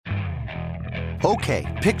Okay,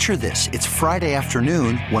 picture this. It's Friday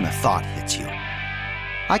afternoon when a thought hits you.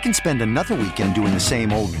 I can spend another weekend doing the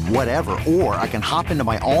same old whatever, or I can hop into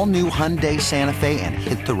my all-new Hyundai Santa Fe and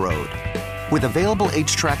hit the road. With available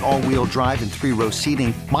H-Track all-wheel drive and 3-row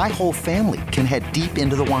seating, my whole family can head deep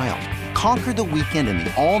into the wild. Conquer the weekend in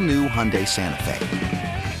the all-new Hyundai Santa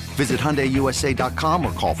Fe. Visit HyundaiUSA.com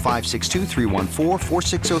or call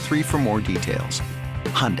 562-314-4603 for more details.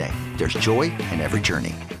 Hyundai, there's joy in every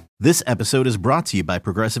journey. This episode is brought to you by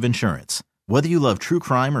Progressive Insurance. Whether you love true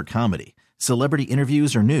crime or comedy, celebrity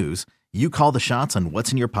interviews or news, you call the shots on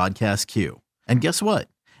what's in your podcast queue. And guess what?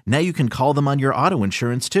 Now you can call them on your auto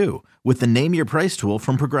insurance too with the Name Your Price tool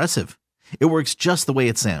from Progressive. It works just the way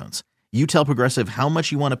it sounds. You tell Progressive how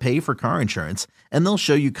much you want to pay for car insurance, and they'll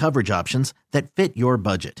show you coverage options that fit your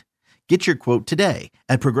budget. Get your quote today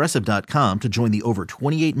at Progressive.com to join the over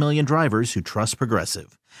 28 million drivers who trust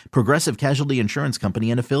Progressive. Progressive Casualty Insurance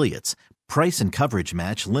Company and Affiliates. Price and coverage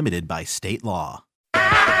match limited by state law. Come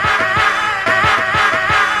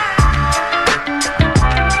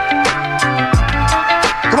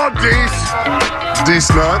on, D's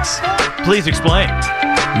nuts. Please explain.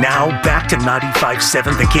 Now back to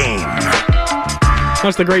 95.7 The Game.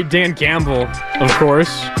 That's the great Dan Campbell, of course.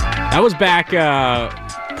 That was back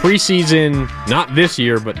preseason, not this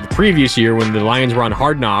year, but the previous year when the Lions were on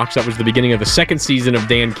Hard Knocks. That was the beginning of the second season of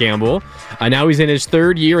Dan Campbell. Now he's in his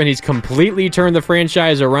third year, and he's completely turned the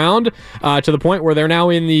franchise around to the point where they're now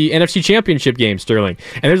in the NFC Championship game, Sterling.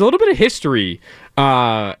 And there's a little bit of history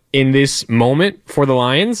in this moment for the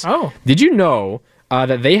Lions. Oh. Did you know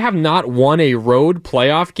that they have not won a road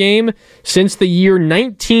playoff game since the year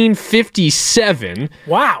 1957?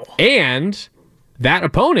 Wow. And that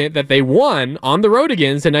opponent that they won on the road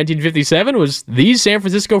against in 1957 was these San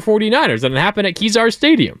Francisco 49ers, and it happened at Kezar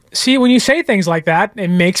Stadium. See, when you say things like that, it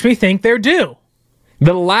makes me think they're due.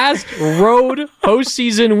 The last road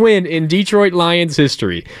postseason win in Detroit Lions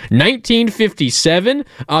history, 1957.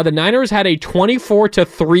 The Niners had a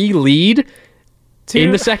 24-3 lead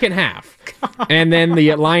in the second half. God. And then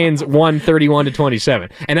the Lions won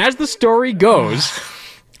 31-27. And as the story goes,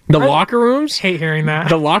 the locker rooms... hate hearing that.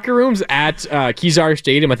 The locker rooms at Kezar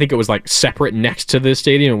Stadium, I think it was like separate next to the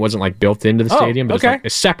stadium. It wasn't like built into the stadium, but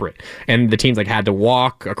it's separate. And the teams like had to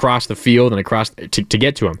walk across the field and across to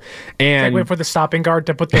get to them. And wait for the stopping guard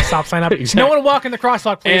to put the stop sign up. Exactly. No one walk in the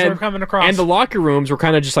crosswalk, please. We're coming across. And the locker rooms were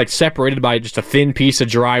kind of just like separated by just a thin piece of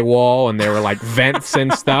drywall, and there were like vents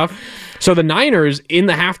and stuff. So the Niners in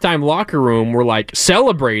the halftime locker room were like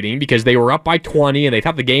celebrating because they were up by 20 and they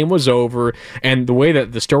thought the game was over. And the way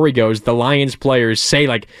that the story goes, the Lions players say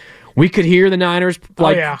like, we could hear the Niners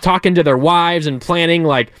talking to their wives and planning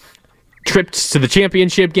like trips to the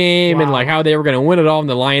championship game and like how they were going to win it all. And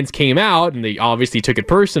the Lions came out and they obviously took it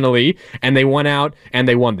personally, and they went out and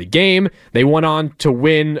they won the game. They went on to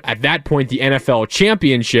win at that point the NFL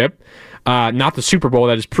championship. Not the Super Bowl,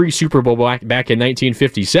 that is pre-Super Bowl back in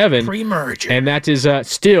 1957. Pre-merger. And that is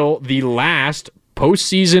still the last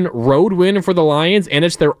postseason road win for the Lions, and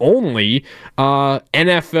it's their only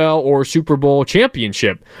NFL or Super Bowl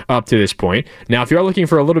championship up to this point. Now, if you're looking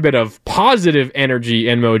for a little bit of positive energy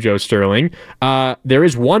and mojo, Sterling, there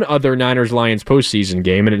is one other Niners-Lions postseason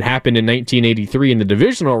game, and it happened in 1983 in the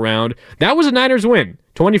divisional round. That was a Niners win,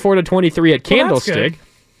 24-23 at Candlestick.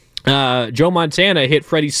 Joe Montana hit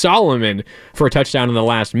Freddie Solomon for a touchdown in the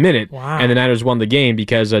last minute, and the Niners won the game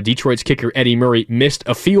because Detroit's kicker Eddie Murray missed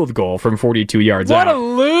a field goal from 42 yards out. What a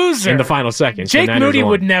loser! In the final seconds. Jake Moody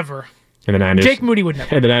would never. And the Niners, Jake Moody would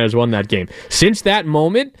never. And the Niners won that game. Since that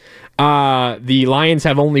moment, the Lions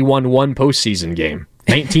have only won one postseason game.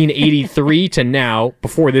 1983 to now,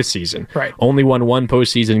 before this season. Right. Only won one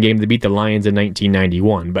postseason game to beat the Lions in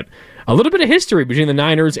 1991. But a little bit of history between the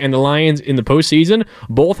Niners and the Lions in the postseason.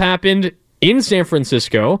 Both happened in San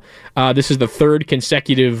Francisco. This is the third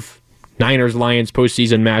consecutive Niners-Lions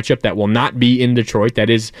postseason matchup that will not be in Detroit. That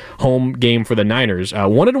is home game for the Niners.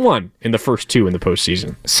 1-1 in the first two in the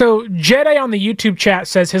postseason. So Jedi on the YouTube chat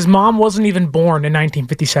says his mom wasn't even born in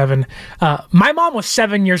 1957. My mom was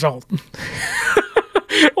 7 years old.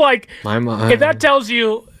 Like, if that tells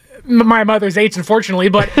you, my mother's 8, unfortunately,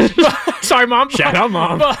 but sorry, Mom. Shout out,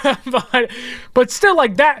 Mom. But still,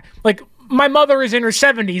 like that, like my mother is in her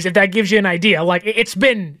 70s, if that gives you an idea. Like, it's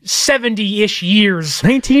been 70-ish years.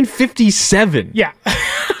 1957. Yeah.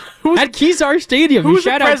 At Kezar Stadium. Who's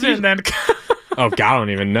the president then? Oh, God, I don't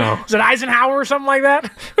even know. Is it Eisenhower or something like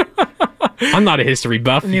that? I'm not a history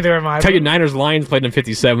buff. Neither am I. Tell you, Niners-Lions played in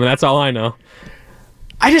 57. That's all I know.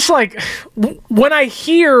 I just like, when I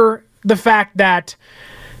hear the fact that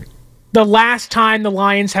the last time the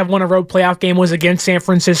Lions have won a road playoff game was against San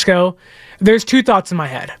Francisco, there's two thoughts in my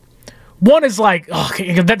head. One is like,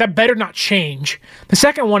 that better not change. The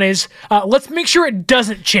second one is, let's make sure it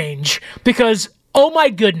doesn't change because, oh my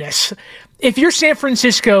goodness, if you're San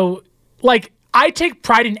Francisco, like, I take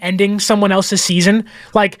pride in ending someone else's season.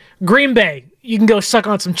 Like, Green Bay, you can go suck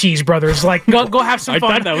on some cheese, brothers. Like, go have some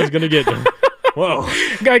fun. I thought that was going to get whoa.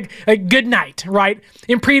 Like, good night, right?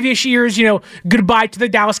 In previous years, goodbye to the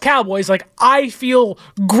Dallas Cowboys. Like, I feel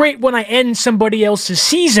great when I end somebody else's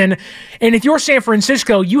season. And if you're San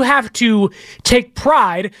Francisco, you have to take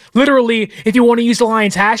pride, literally, if you want to use the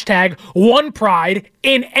Lions hashtag, one pride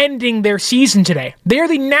in ending their season today. They are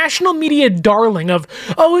the national media darling of,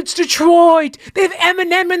 it's Detroit. They have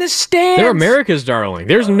Eminem in the stands. They're America's darling.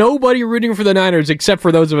 There's nobody rooting for the Niners except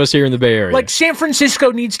for those of us here in the Bay Area. Like, San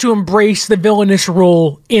Francisco needs to embrace the villainous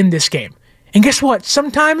role in this game. And guess what?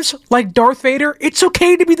 Sometimes, like Darth Vader, it's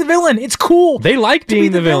okay to be the villain. It's cool. They like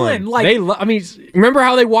being the villain. Like, remember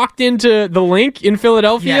how they walked into the Link in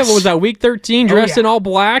Philadelphia? Yes. What was that, week 13, dressed in all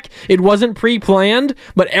black? It wasn't pre-planned,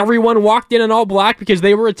 but everyone walked in all black because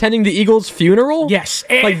they were attending the Eagles' funeral? Yes.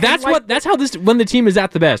 That's how this, when the team is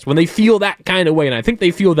at the best, when they feel that kind of way, and I think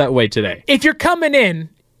they feel that way today. If you're coming in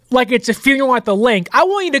like it's a funeral at the Link, I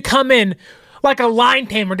want you to come in like a lion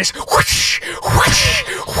tamer, just whoosh, whoosh,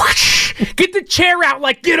 whoosh. Get the chair out,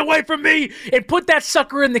 like, get away from me, and put that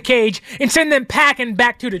sucker in the cage and send them packing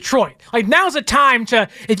back to Detroit. Like, now's the time to,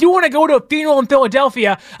 if you want to go to a funeral in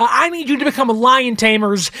Philadelphia, I need you to become a lion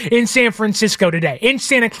tamers in San Francisco today, in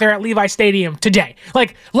Santa Clara at Levi Stadium today.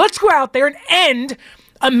 Like, let's go out there and end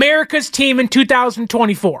America's team in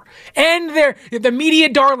 2024. And the media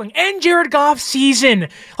darling, and Jared Goff's season.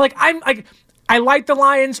 Like, I like the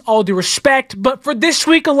Lions, all due respect, but for this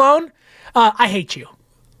week alone, I hate you.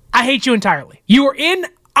 I hate you entirely. You are in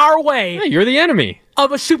our way. Yeah, you're the enemy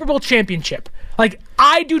of a Super Bowl championship. Like,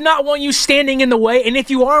 I do not want you standing in the way, and if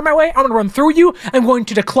you are in my way, I'm going to run through you, I'm going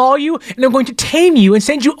to declaw you, and I'm going to tame you and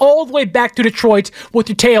send you all the way back to Detroit with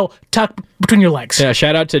your tail tucked between your legs. Yeah,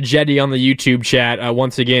 shout out to Jetty on the YouTube chat,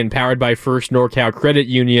 once again, powered by First NorCal Credit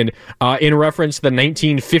Union, in reference to the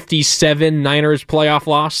 1957 Niners playoff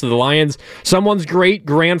loss to the Lions. Someone's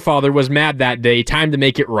great-grandfather was mad that day. Time to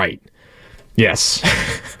make it right. Yes.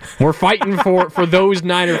 We're fighting for those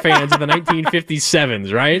Niner fans of the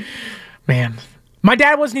 1957s, right? Man, my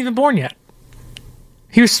dad wasn't even born yet.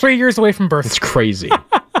 He was 3 years away from birth. It's crazy.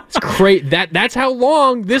 It's crazy. That's how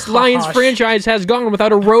long this Lions franchise has gone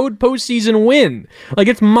without a road postseason win. Like,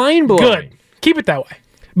 it's mind-blowing. Good. Keep it that way.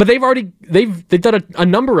 But they've done a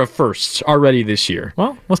number of firsts already this year.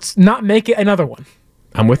 Well, let's not make it another one.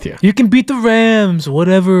 I'm with you. You can beat the Rams,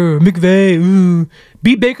 whatever. McVay, ooh.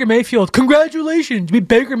 Beat Baker Mayfield. Congratulations. Beat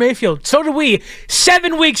Baker Mayfield. So did we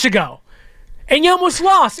 7 weeks ago. And you almost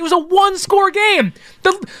lost. It was a one-score game.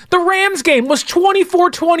 The Rams game was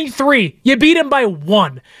 24-23. You beat him by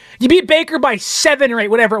 1. You beat Baker by 7 or 8,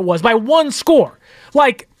 whatever it was, by 1 score.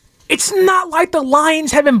 Like, it's not like the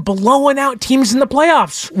Lions have been blowing out teams in the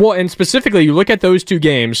playoffs. Well, and specifically, you look at those two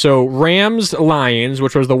games. So Rams-Lions,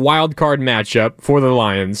 which was the wild card matchup for the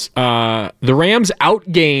Lions. The Rams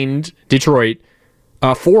outgained Detroit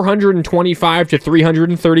 425 to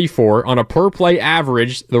 334 on a per-play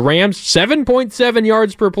average. The Rams, 7.7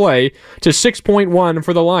 yards per play to 6.1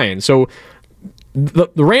 for the Lions. So the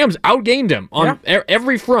Rams outgained them on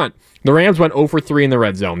every front. The Rams went 0 for 3 in the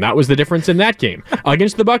red zone. That was the difference in that game.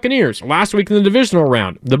 Against the Buccaneers, last week in the divisional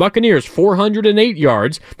round, the Buccaneers, 408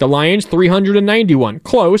 yards. The Lions, 391.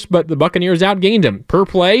 Close, but the Buccaneers outgained them. Per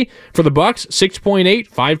play for the Bucs, 6.8,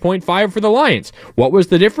 5.5 for the Lions. What was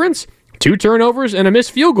the difference? 2 turnovers and a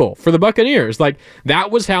missed field goal for the Buccaneers. Like,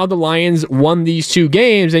 that was how the Lions won these 2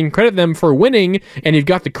 games, and credit them for winning. And you've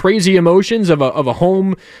got the crazy emotions of a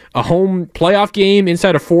home playoff game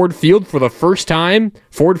inside of Ford Field for the first time.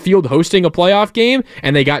 Ford Field hosting a playoff game,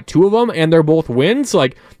 and they got 2 of them, and they're both wins.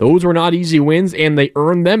 Like, those were not easy wins, and they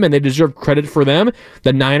earned them, and they deserve credit for them.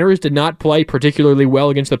 The Niners did not play particularly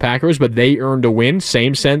well against the Packers, but they earned a win.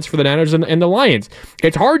 Same sense for the Niners and the Lions.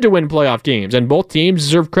 It's hard to win playoff games, and both teams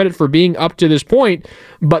deserve credit for being up to this point,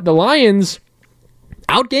 but the Lions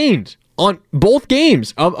outgained on both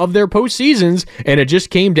games of their postseasons, and it just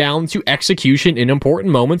came down to execution in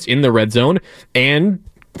important moments in the red zone and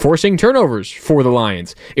forcing turnovers for the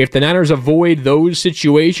Lions. If the Niners avoid those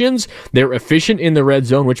situations, they're efficient in the red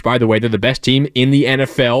zone, which, by the way, they're the best team in the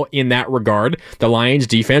NFL in that regard. The Lions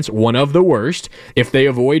defense, one of the worst. If they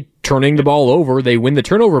avoid turning the ball over, they win the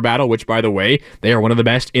turnover battle, which, by the way, they are one of the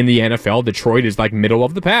best in the NFL. Detroit is like middle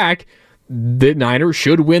of the pack. The Niners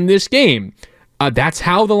should win this game. That's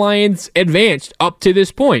how the Lions advanced up to this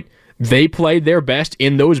point. They played their best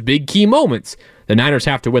in those big key moments. The Niners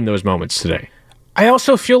have to win those moments today. I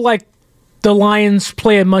also feel like the Lions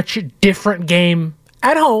play a much different game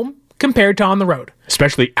at home compared to on the road.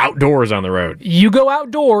 Especially outdoors on the road. You go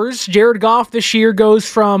outdoors, Jared Goff this year goes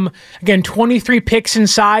from, again, 23 picks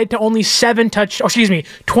inside to only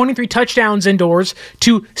 23 touchdowns indoors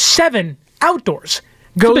to 7 outdoors.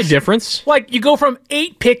 It's a big difference. Like, you go from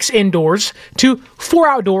 8 picks indoors to 4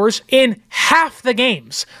 outdoors in half the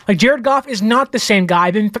games. Like, Jared Goff is not the same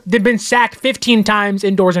guy. They've been sacked 15 times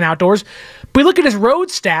indoors and outdoors. But look at his road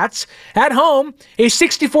stats. At home, a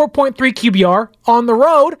 64.3 QBR. On the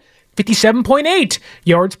road, 57.8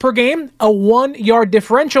 yards per game, a 1-yard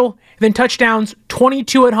differential, then touchdowns,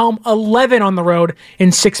 22 at home, 11 on the road,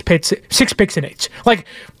 and 6 picks and 8. Like,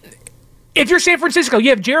 if you're San Francisco, you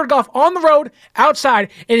have Jared Goff on the road, outside,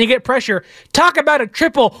 and you get pressure. Talk about a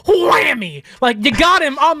triple whammy. Like, you got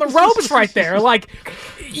him on the ropes right there. Like,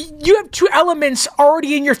 you have 2 elements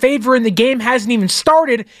already in your favor, and the game hasn't even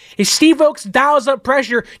started. If Steve Oakes dials up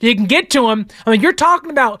pressure, you can get to him. I mean, you're talking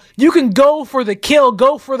about you can go for the kill,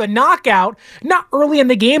 go for the knockout, not early in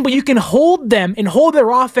the game, but you can hold them and hold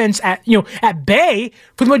their offense at bay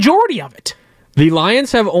for the majority of it. The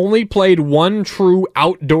Lions have only played one true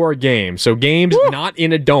outdoor game, so games not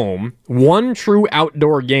in a dome, one true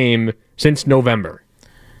outdoor game since November.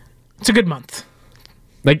 It's a good month.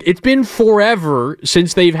 Like, it's been forever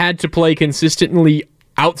since they've had to play consistently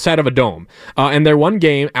outside of a dome. And their one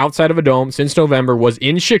game outside of a dome since November was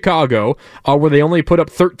in Chicago, where they only put up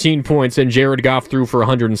 13 points and Jared Goff threw for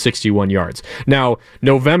 161 yards. Now,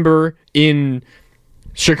 November in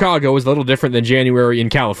Chicago is a little different than January in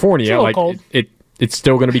California. It's a little cold. It's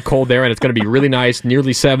still going to be cold there, and it's going to be really nice,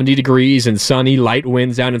 nearly 70 degrees and sunny, light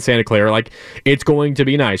winds down in Santa Clara. Like, it's going to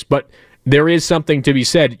be nice. But there is something to be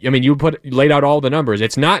said. I mean, you laid out all the numbers.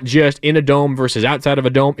 It's not just in a dome versus outside of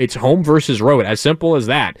a dome. It's home versus road. As simple as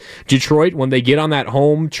that. Detroit, when they get on that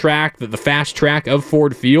home track, the fast track of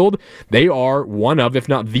Ford Field, they are one of, if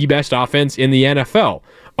not the best offense in the NFL.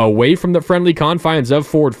 Away from the friendly confines of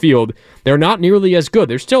Ford Field, they're not nearly as good.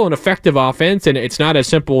 They're still an effective offense, and it's not as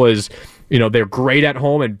simple as, they're great at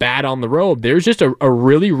home and bad on the road. There's just a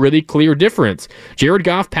really, really clear difference. Jared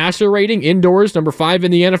Goff passer rating, indoors, number 5 in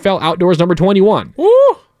the NFL, outdoors, number 21.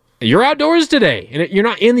 Woo! You're outdoors today, and you're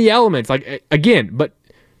not in the elements. Like, again, but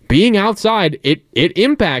being outside, it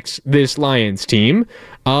impacts this Lions team.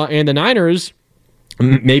 And the Niners,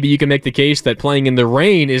 maybe you can make the case that playing in the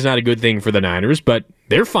rain is not a good thing for the Niners, but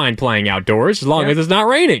they're fine playing outdoors as long as it's not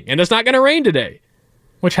raining, and it's not going to rain today.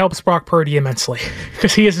 Which helps Brock Purdy immensely,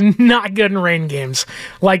 because he is not good in rain games.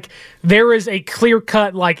 Like, there is a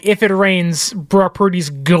clear-cut, if it rains, Brock Purdy's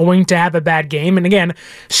going to have a bad game. And again,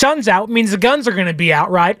 sun's out means the guns are going to be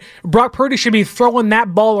out, right? Brock Purdy should be throwing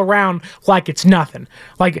that ball around like it's nothing.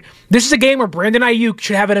 Like, this is a game where Brandon Ayuk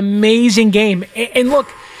should have an amazing game. And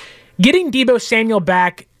look, getting Deebo Samuel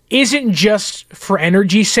back isn't just for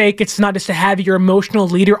energy's sake. It's not just to have your emotional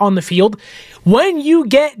leader on the field. When you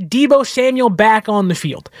get Deebo Samuel back on the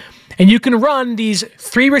field and you can run these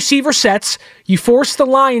 3 receiver sets, you force the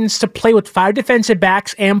Lions to play with 5 defensive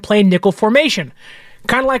backs and play nickel formation.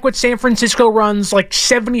 Kind of like what San Francisco runs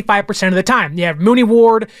 75% of the time. You have Mooney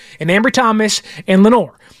Ward and Ambry Thomas and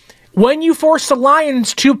Lenore. When you force the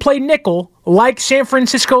Lions to play nickel like San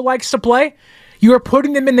Francisco likes to play, you are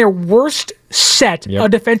putting them in their worst set of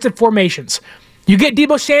defensive formations. You get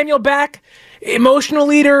Deebo Samuel back, emotional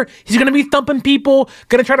leader. He's going to be thumping people,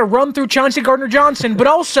 going to try to run through Chauncey Gardner-Johnson, but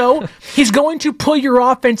also he's going to put your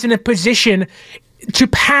offense in a position to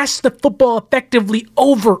pass the football effectively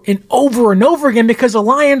over and over and over again, because the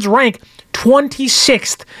Lions rank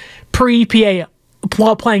 26th per EPA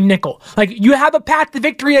while playing nickel. You have a path to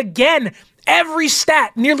victory again. Every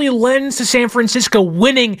stat nearly lends to San Francisco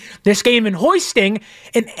winning this game and hoisting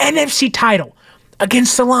an NFC title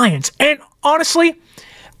against the Lions. And honestly,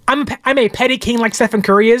 I'm a petty king like Stephen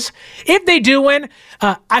Curry is. If they do win,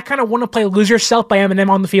 I kind of want to play Lose Yourself by Eminem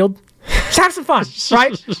on the field. Just have some fun,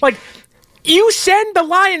 right? You send the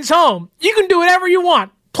Lions home. You can do whatever you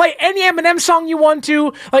want. Play any Eminem song you want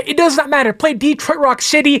to. It does not matter. Play Detroit Rock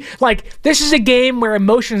City. This is a game where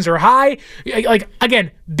emotions are high.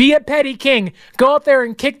 Again, be a petty king. Go out there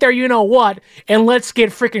and kick their you-know-what, and let's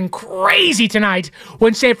get freaking crazy tonight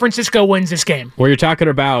when San Francisco wins this game. Where you're talking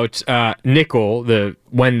about nickel,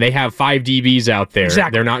 when they have 5 DBs out there,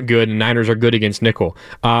 they're not good, and Niners are good against nickel.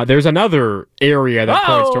 There's another area that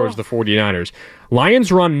points towards the 49ers.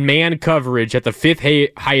 Lions run man coverage at the 5th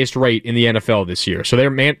highest rate in the NFL this year. So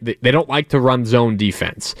they don't like to run zone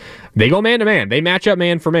defense. They go man-to-man. They match up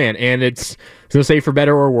man for man, and it's going to say for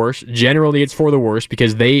better or worse. Generally, it's for the worse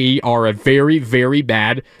because they are a very, very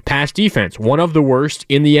bad pass defense. One of the worst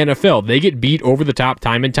in the NFL. They get beat over the top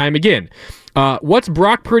time and time again. What's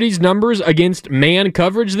Brock Purdy's numbers against man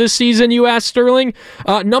coverage this season, you ask, Sterling?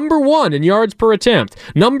 Number 1 in yards per attempt.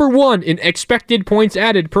 Number 1 in expected points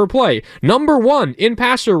added per play. Number 1 in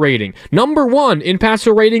passer rating. Number 1 in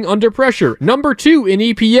passer rating under pressure. Number 2 in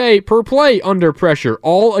EPA per play under pressure,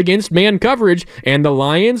 all against man coverage, and the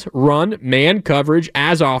Lions run man coverage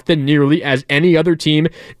as often nearly as any other team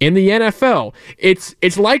in the NFL.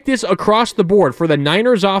 It's like this across the board for the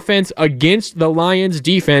Niners offense against the Lions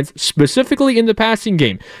defense, specifically in the passing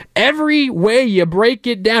game. Every way you break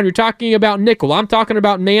it down, you're talking about nickel, I'm talking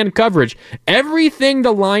about man coverage. Everything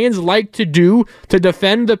the Lions like to do to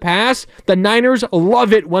defend the pass, the Niners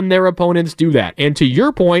love it when their opponents do that. And to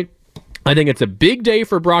your point, I think it's a big day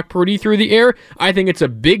for Brock Purdy through the air. I think it's a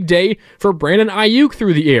big day for Brandon Ayuk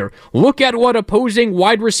through the air. Look at what opposing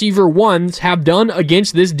wide receiver ones have done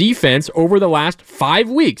against this defense over the last 5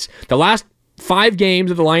 weeks. The last 5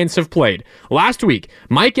 games that the Lions have played. Last week,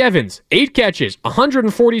 Mike Evans, 8 catches,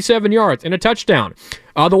 147 yards, and a touchdown.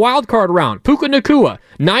 The wild card round, Puka Nacua,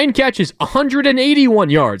 9 catches,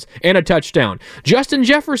 181 yards, and a touchdown. Justin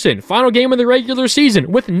Jefferson, final game of the regular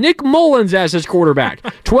season with Nick Mullins as his quarterback.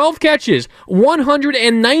 12 catches,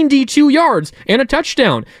 192 yards, and a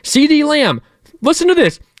touchdown. CeeDee Lamb, listen to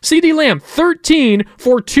this. CeeDee Lamb, 13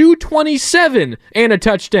 for 227 and a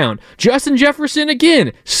touchdown. Justin Jefferson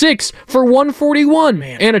again, 6 for 141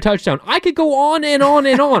 and a touchdown. I could go on and on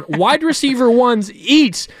and on. Wide receiver ones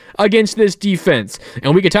eats against this defense.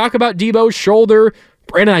 And we could talk about Debo's shoulder.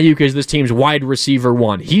 Brandon Ayuk is this team's wide receiver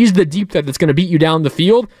 1. He's the deep threat that's going to beat you down the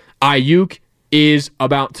field. Ayuk is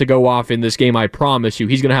about to go off in this game, I promise you.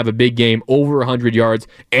 He's going to have a big game, over 100 yards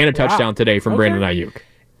and a touchdown today from Brandon Ayuk.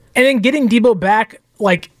 And then getting Debo back,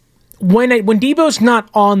 like when Debo's not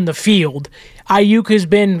on the field, Ayuk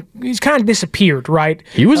he's kind of disappeared, right?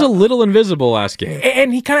 He was a little invisible last game,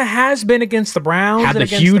 and he kind of has been against the Browns. Had the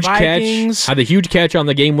huge catch on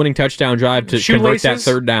the game-winning touchdown drive to convert that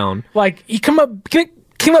third down. Like he came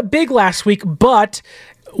up big last week, but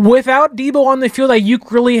without Debo on the field, Ayuk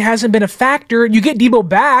really hasn't been a factor. You get Debo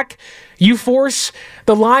back, you force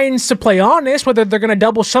the Lions to play honest, whether they're going to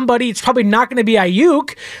double somebody. It's probably not going to be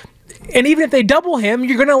Ayuk. And even if they double him,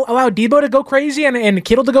 you're going to allow Debo to go crazy and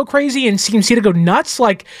Kittle to go crazy and CMC to go nuts.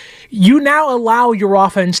 Like, you now allow your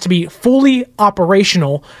offense to be fully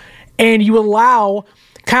operational, and you allow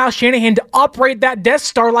Kyle Shanahan to operate that Death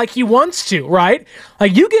Star like he wants to, right?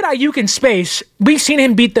 Like, you get Ayuk in space. We've seen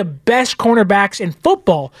him beat the best cornerbacks in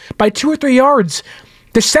football by 2 or 3 yards.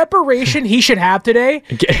 The separation he should have today,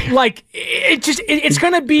 like, it's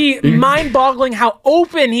going to be mind-boggling how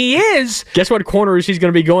open he is. Guess what corners he's going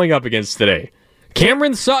to be going up against today?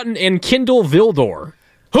 Cameron Sutton and Kindle Vildor.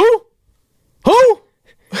 Who?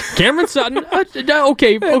 Cameron Sutton,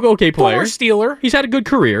 okay player. Former Steeler. He's had a good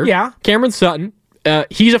career. Yeah. Cameron Sutton,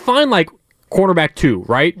 he's a fine, like, cornerback 2,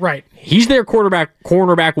 right? Right. He's their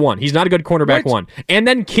cornerback 1. He's not a good cornerback 1. And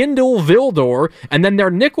then Kindle Vildor, and then their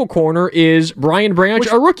nickel corner is Brian Branch,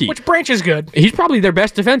 a rookie. Which Branch is good. He's probably their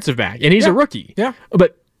best defensive back, and he's a rookie. Yeah.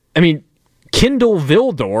 But, I mean, Kindle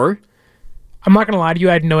Vildor, I'm not going to lie to you,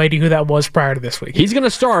 I had no idea who that was prior to this week. He's going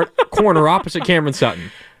to start corner opposite Cameron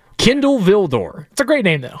Sutton. Kindle Vildor. It's a great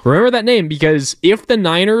name, though. Remember that name, because if the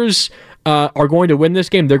Niners are going to win this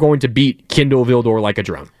game, they're going to beat Kindle Vildor like a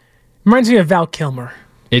drum. Reminds me of Val Kilmer.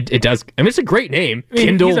 It does. I mean, it's a great name. I mean,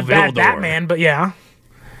 Kindle he's a bad Vildor. Batman, but yeah.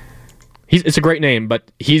 It's a great name, but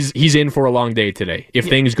he's in for a long day today if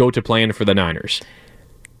things go to plan for the Niners.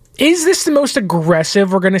 Is this the most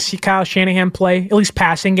aggressive we're going to see Kyle Shanahan play, at least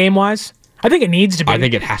passing game-wise? I think it needs to be. I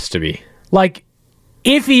think it has to be. Like,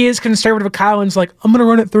 if he is conservative, Kylan's like, I'm going to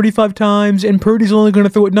run it 35 times, and Purdy's only going to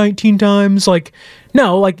throw it 19 times. Like,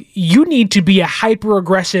 no, like, you need to be a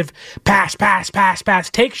hyper-aggressive pass,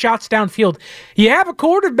 take shots downfield. You have a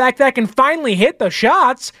quarterback that can finally hit the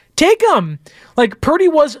shots, take them. Like, Purdy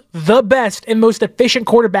was the best and most efficient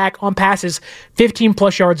quarterback on passes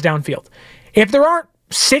 15-plus yards downfield. If there aren't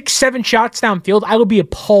 6-7 shots downfield, I will be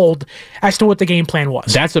appalled as to what the game plan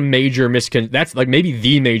was. That's a major that's like maybe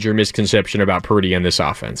the major misconception about Purdy and this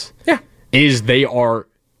offense. Yeah. Is they are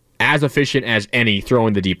as efficient as any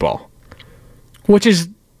throwing the deep ball. Which is,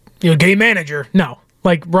 game manager. No.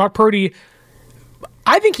 Like, Brock Purdy,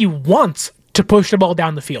 I think he wants to push the ball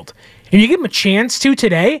down the field. And you give him a chance to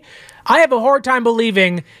today, I have a hard time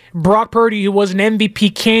believing Brock Purdy, who was an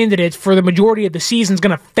MVP candidate for the majority of the season, is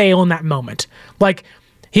going to fail in that moment. Like,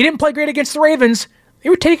 he didn't play great against the Ravens. They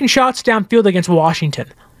were taking shots downfield against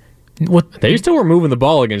Washington. They still were moving the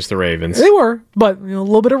ball against the Ravens. They were, but a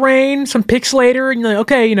little bit of rain, some picks later, and you're like,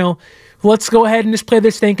 okay, let's go ahead and just play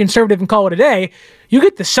this thing conservative and call it a day. You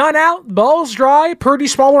get the sun out, ball's dry,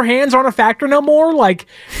 Purdy's smaller hands aren't a factor no more. Like,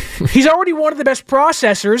 he's already one of the best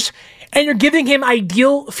processors, and you're giving him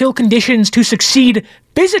ideal field conditions to succeed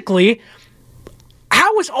physically.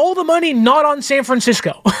 How is all the money not on San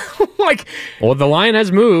Francisco? Well, the line has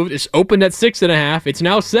moved. It's opened at 6.5. It's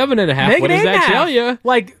now 7.5. What does that tell you?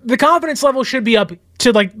 Like, the confidence level should be up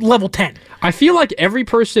to like level 10. I feel like every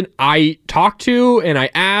person I talk to and I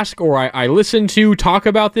ask or I listen to talk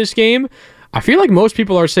about this game, I feel like most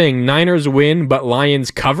people are saying Niners win, but Lions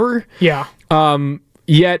cover. Yeah.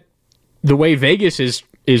 Yet the way Vegas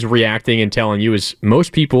is reacting and telling you is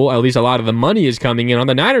most people, at least a lot of the money is coming in on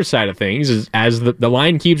the Niners side of things as the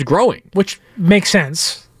line keeps growing. Which makes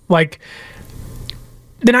sense. Like,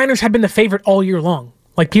 the Niners have been the favorite all year long.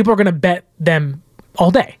 Like, people are going to bet them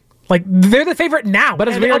all day. Like, they're the favorite now. But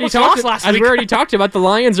as we already talked about, the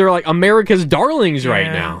Lions are like America's darlings right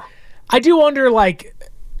now. I do wonder, like,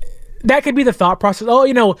 that could be the thought process.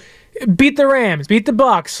 Oh, beat the Rams, beat the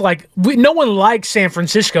Bucks. Like, no one likes San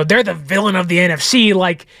Francisco. They're the villain of the NFC.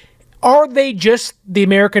 Like, are they just the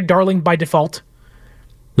American darling by default?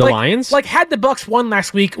 The Lions? Like, had the Bucks won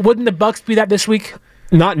last week, wouldn't the Bucks be that this week?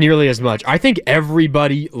 Not nearly as much. I think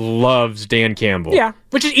everybody loves Dan Campbell. Yeah,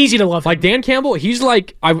 which is easy to love. Like, Dan Campbell, he's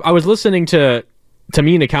like, I was listening to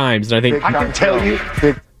Mina Kimes, and I think... I can tell you...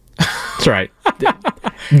 That's right.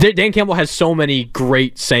 Dan Campbell has so many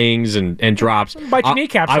great sayings and drops. Bite your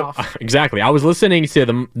kneecaps off. Exactly. I was listening to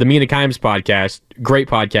the Mina Kimes podcast, great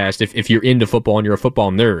podcast if you're into football and you're a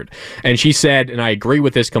football nerd. And she said, and I agree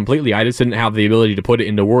with this completely, I just didn't have the ability to put it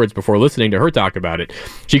into words before listening to her talk about it.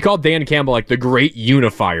 She called Dan Campbell like the great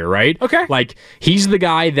unifier, right? Okay. Like, he's the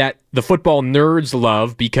guy that the football nerds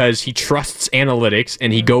love because he trusts analytics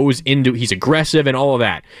and he's aggressive and all of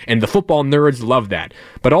that. And the football nerds love that.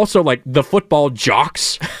 But also, like, the football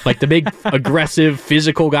jocks, like the big aggressive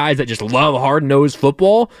physical guys that just love hard-nosed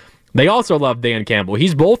football, they also love Dan Campbell.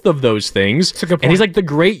 He's both of those things. That's a good point. And he's like the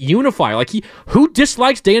great unifier. Like, who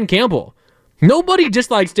dislikes Dan Campbell? Nobody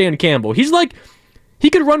dislikes Dan Campbell. He's like, he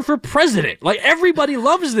could run for president. Like, everybody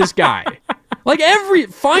loves this guy.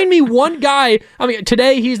 Find me one guy. I mean,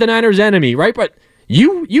 today he's the Niners' enemy, right? But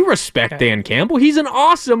you respect Dan Campbell. He's an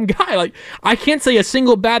awesome guy. Like, I can't say a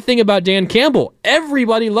single bad thing about Dan Campbell.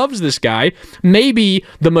 Everybody loves this guy. Maybe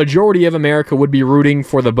the majority of America would be rooting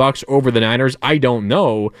for the Bucs over the Niners. I don't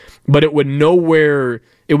know, but it would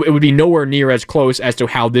be nowhere near as close as to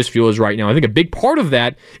how this feels right now. I think a big part of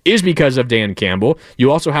that is because of Dan Campbell. You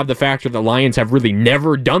also have the factor that the Lions have really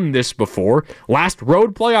never done this before. Last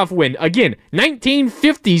road playoff win, again,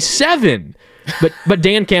 1957. But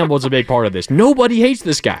Dan Campbell is a big part of this. Nobody hates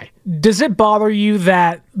this guy. Does it bother you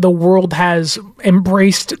that the world has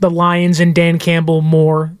embraced the Lions and Dan Campbell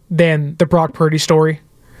more than the Brock Purdy story?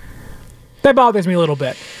 That bothers me a little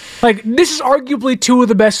bit. Like, this is arguably two of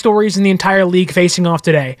the best stories in the entire league facing off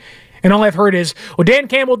today. And all I've heard is, well, Dan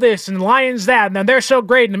Campbell this, and the Lions that, and they're so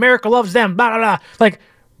great, and America loves them, blah, blah, blah. Like,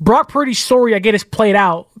 Brock Purdy's story, I get, is played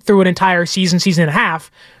out through an entire season and a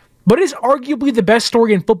half, but it is arguably the best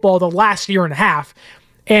story in football the last year and a half.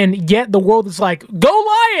 And yet the world is like, go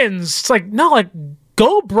Lions! It's like, no, like,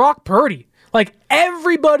 go Brock Purdy. Like,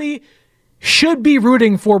 everybody should be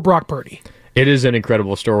rooting for Brock Purdy. It is an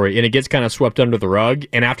incredible story, and it gets kind of swept under the rug.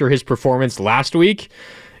 And after his performance last week,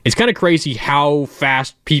 it's kind of crazy how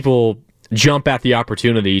fast people jump at the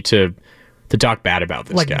opportunity to talk bad about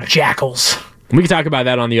this guy. Like jackals. We can talk about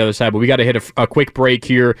that on the other side, but we got to hit a quick break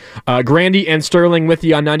here. Grandi and Sterling with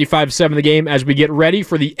you on 95.7 The Game as we get ready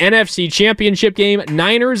for the NFC Championship game,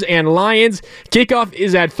 Niners and Lions. Kickoff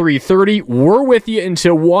is at 3:30. We're with you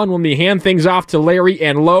until 1 when we hand things off to Larry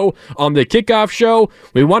and Lowe on the kickoff show.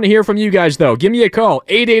 We want to hear from you guys, though. Give me a call,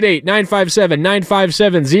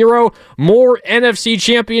 888-957-9570. More NFC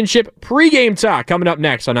Championship pregame talk coming up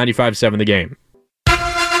next on 95.7 The Game.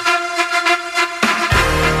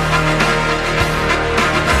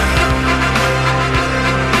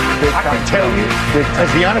 I can tell you,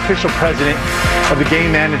 as the unofficial president of the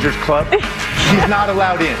Game Managers Club, he's not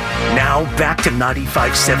allowed in. Now back to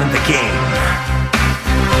 95.7 The Game.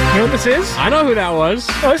 You know what this is? I know who that was.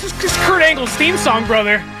 Oh, this is just Kurt Angle's theme song,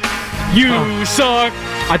 brother. You suck.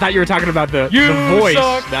 I thought you were talking about the voice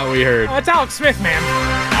that we heard. That's Alex Smith, man.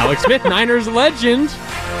 Alex Smith, Niners legend,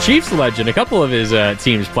 Chiefs legend. A couple of his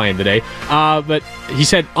teams playing today. But he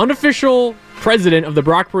said unofficial president of the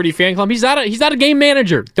Brock Purdy fan club. He's not a game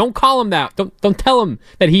manager. Don't call him that. Don't tell him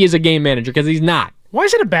that he is a game manager because he's not. Why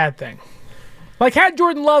is it a bad thing? Like, had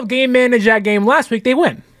Jordan Love game managed that game last week, they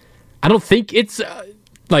win. I don't think it's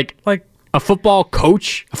like a football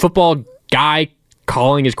coach, a football guy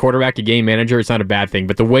calling his quarterback a game manager. It's not a bad thing.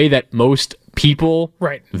 But the way that most people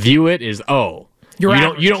view it is,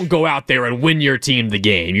 You don't go out there and win your team the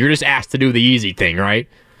game. You're just asked to do the easy thing, right?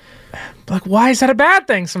 Like, why is that a bad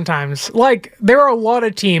thing sometimes? Like, there are a lot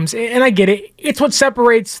of teams, and I get it. It's what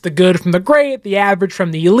separates the good from the great, the average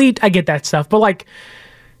from the elite. I get that stuff. But, like,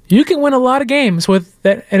 you can win a lot of games with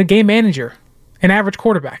a game manager, an average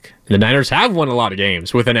quarterback. The Niners have won a lot of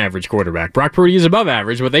games with an average quarterback. Brock Purdy is above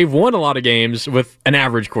average, but they've won a lot of games with an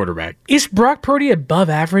average quarterback. Is Brock Purdy above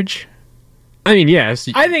average? I mean, yes.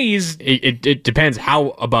 I think he's... It depends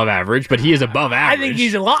how above average, but he is above average. I think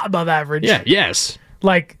he's a lot above average. Yeah, yes.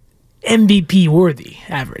 Like... MVP-worthy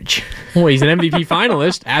average. Well, he's an MVP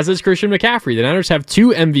finalist, as is Christian McCaffrey. The Niners have 2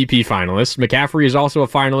 MVP finalists. McCaffrey is also a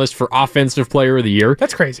finalist for Offensive Player of the Year.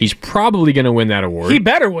 That's crazy. He's probably going to win that award. He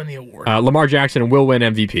better win the award. Lamar Jackson will win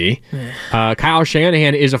MVP. Kyle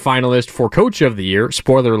Shanahan is a finalist for Coach of the Year.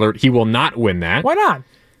 Spoiler alert, he will not win that. Why not?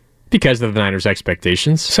 Because of the Niners'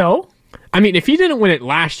 expectations. So? I mean, if he didn't win it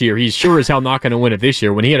last year, he's sure as hell not going to win it this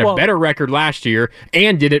year when he had a better record last year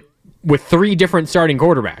and did it with 3 different starting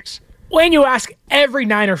quarterbacks. When you ask every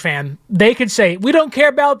Niner fan, they could say, we don't care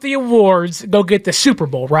about the awards, go get the Super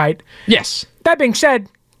Bowl, right? Yes. That being said,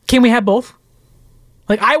 can we have both?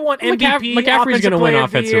 Like, I want MVP, McCaffrey's going to win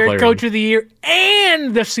Offensive Player, Coach of the Year,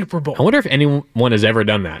 and the Super Bowl. I wonder if anyone has ever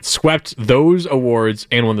done that. Swept those awards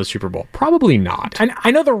and won the Super Bowl. Probably not.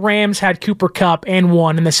 I know the Rams had Cooper Kupp and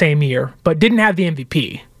won in the same year, but didn't have the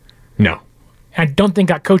MVP. No. And I don't think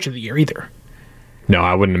got Coach of the Year either. No,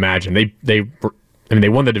 I wouldn't imagine. They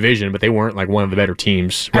won the division, but they weren't like one of the better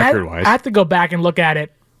teams record-wise. I have to go back and look at it,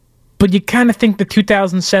 but you kind of think the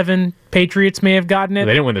 2007 Patriots may have gotten it.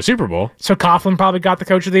 They didn't win the Super Bowl. So Coughlin probably got the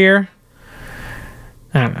Coach of the Year.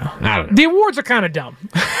 I don't know. The awards are kind of dumb.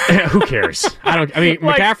 Who cares?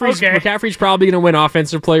 McCaffrey's probably going to win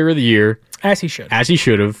Offensive Player of the Year. As he should. As he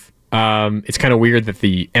should have. It's kind of weird that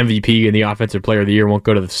the MVP and the Offensive Player of the Year won't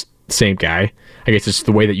go to the same guy. I guess it's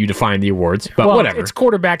the way that you define the awards, but whatever. It's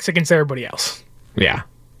quarterbacks against everybody else. Yeah.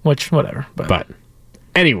 Which, whatever. But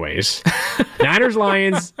anyways,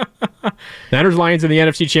 Niners-Lions in the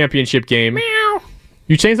NFC Championship game. Meow.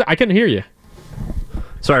 You changed that? I couldn't hear you.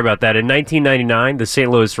 Sorry about that. In 1999, the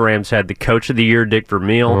St. Louis Rams had the Coach of the Year, Dick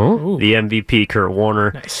Vermeil, the MVP, Kurt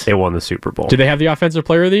Warner. Nice. They won the Super Bowl. Did they have the Offensive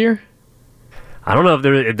Player of the Year? I don't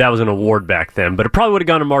know if that was an award back then, but it probably would have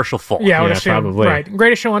gone to Marshall Faulk. Yeah, I would assume. Probably. Right.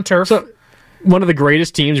 Greatest show on turf. So, one of the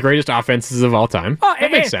greatest teams, greatest offenses of all time.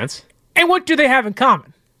 That makes sense. And what do they have in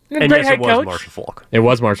common? And yes, it was Marshall Faulk. It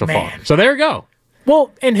was Marshall Faulk. So there you go.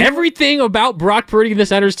 Well, and everything about Brock Purdy and the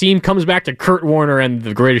Niners team comes back to Kurt Warner and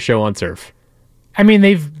the greatest show on turf. I mean,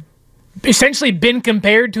 they've essentially been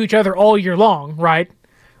compared to each other all year long, right?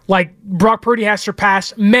 Like, Brock Purdy has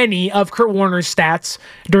surpassed many of Kurt Warner's stats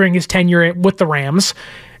during his tenure with the Rams.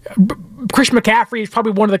 Christian McCaffrey is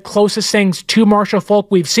probably one of the closest things to Marshall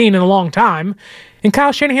Faulk we've seen in a long time. And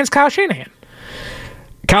Kyle Shanahan's Kyle Shanahan.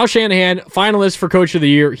 Kyle Shanahan, finalist for Coach of the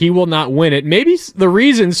Year. He will not win it. Maybe the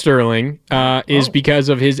reason, Sterling, is because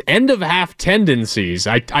of his end-of-half tendencies.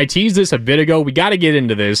 I teased this a bit ago. We got to get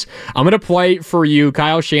into this. I'm going to play for you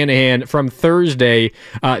Kyle Shanahan from Thursday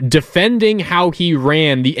defending how he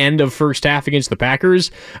ran the end of first half against the Packers.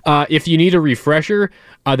 If you need a refresher,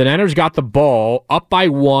 the Niners got the ball up by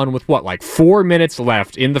 1 with 4 minutes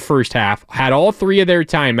left in the first half, had all 3 of their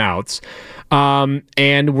timeouts,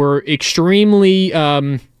 and were extremely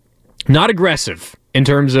not aggressive in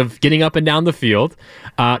terms of getting up and down the field.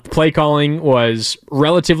 Play calling was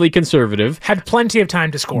relatively conservative. Had plenty of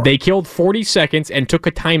time to score. They killed 40 seconds and took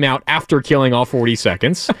a timeout after killing all 40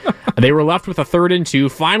 seconds. They were left with a 3rd and 2,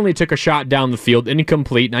 finally took a shot down the field,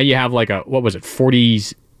 incomplete. Now you have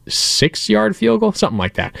 46-yard field goal? Something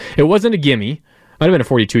like that. It wasn't a gimme. Might have been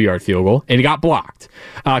a 42-yard field goal, and it got blocked.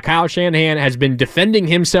 Kyle Shanahan has been defending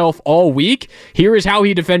himself all week. Here is how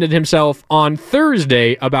he defended himself on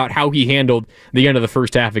Thursday about how he handled the end of the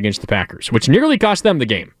first half against the Packers, which nearly cost them the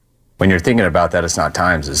game. When you're thinking about that, it's not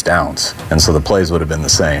times, it's downs. And so the plays would have been the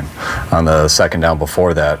same. On the second down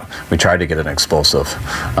before that, we tried to get an explosive,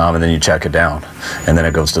 and then you check it down, and then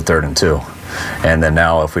it goes to 3rd and 2. And then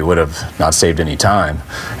now, if we would have not saved any time,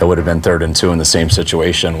 it would have been 3rd and 2 in the same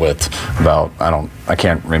situation with about, I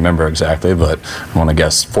can't remember exactly, but I want to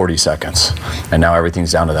guess 40 seconds. And now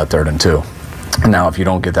everything's down to that 3rd and 2. Now, if you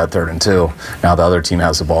don't get that 3rd and 2, now the other team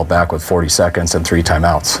has the ball back with 40 seconds and 3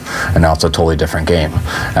 timeouts. And now it's a totally different game.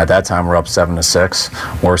 At that time, we're up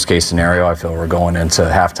 7-6. Worst case scenario, I feel we're going into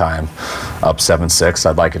halftime up 7-6.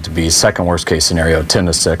 I'd like it to be second worst case scenario,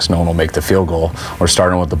 10-6. No one will make the field goal. We're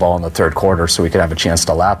starting with the ball in the 3rd quarter so we can have a chance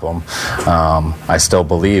to lap them. I still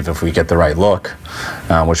believe if we get the right look,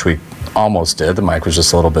 which we almost did. The mic was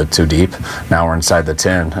just a little bit too deep. Now we're inside the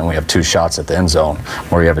 10, and we have 2 shots at the end zone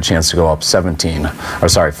where you have a chance to go up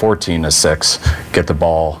 14-6, get the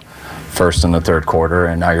ball first in the third quarter,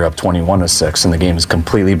 and now you're up 21-6, and the game has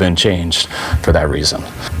completely been changed for that reason.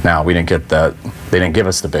 Now, we didn't get that. They didn't give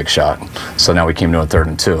us the big shot, so now we came to a 3rd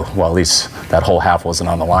and 2. Well, at least that whole half wasn't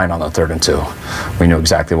on the line on the 3rd and 2. We knew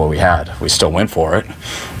exactly what we had. We still went for it,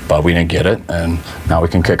 but we didn't get it, and now we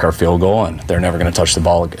can kick our field goal, and they're never going to touch the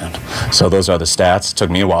ball again. So those are the stats. It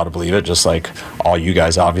took me a while to believe it, just like all you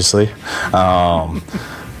guys, obviously.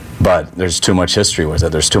 But there's too much history with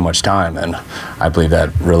it. There's too much time, and I believe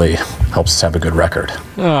that really helps us have a good record.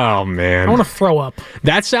 Oh, man. I want to throw up.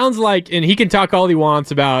 That sounds like, and he can talk all he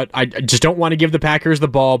wants about, I just don't want to give the Packers the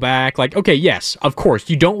ball back. Like, okay, yes, of course,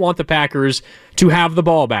 you don't want the Packers to have the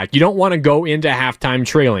ball back. You don't want to go into halftime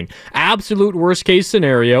trailing. Absolute worst case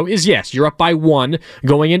scenario is, yes, you're up by 1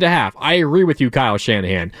 going into half. I agree with you, Kyle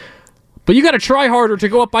Shanahan. But you got to try harder to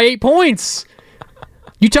go up by 8 points.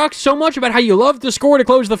 You talk so much about how you love to score to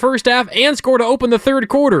close the first half and score to open the third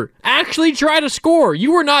quarter. Actually try to score.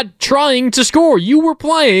 You were not trying to score. You were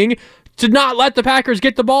playing to not let the Packers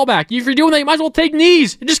get the ball back. If you're doing that, you might as well take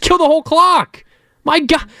knees and just kill the whole clock. My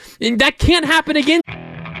God, that can't happen again.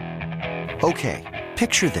 Okay,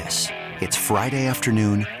 picture this. It's Friday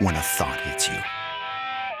afternoon when a thought hits you.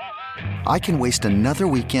 I can waste another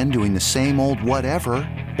weekend doing the same old whatever,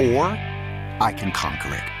 or I can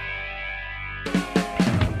conquer it.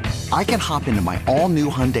 I can hop into my all-new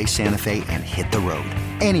Hyundai Santa Fe and hit the road.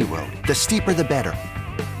 Any road. The steeper, the better.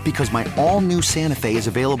 Because my all-new Santa Fe is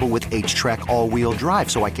available with H-Track all-wheel drive,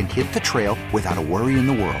 so I can hit the trail without a worry in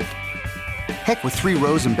the world. Heck, with 3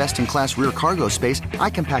 rows and best-in-class rear cargo space, I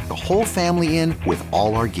can pack the whole family in with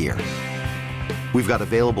all our gear. We've got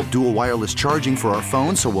available dual wireless charging for our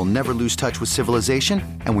phones, so we'll never lose touch with civilization,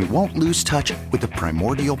 and we won't lose touch with the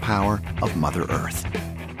primordial power of Mother Earth.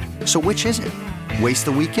 So which is it? Waste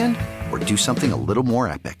the weekend or do something a little more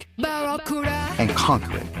epic? And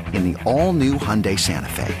conquer it in the all-new Hyundai Santa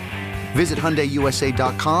Fe. Visit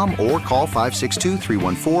HyundaiUSA.com or call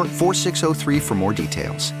 562-314-4603 for more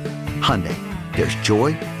details. Hyundai, there's joy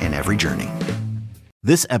in every journey.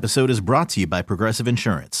 This episode is brought to you by Progressive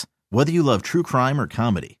Insurance. Whether you love true crime or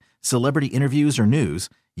comedy, celebrity interviews or news,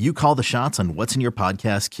 you call the shots on what's in your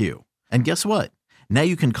podcast queue. And guess what? Now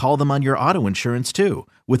you can call them on your auto insurance too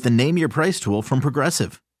with the Name Your Price tool from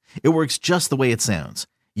Progressive. It works just the way it sounds.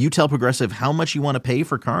 You tell Progressive how much you want to pay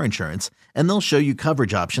for car insurance, and they'll show you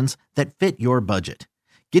coverage options that fit your budget.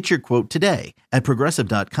 Get your quote today at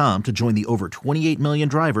Progressive.com to join the over 28 million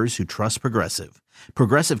drivers who trust Progressive.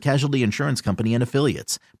 Progressive Casualty Insurance Company and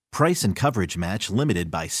Affiliates. Price and coverage match limited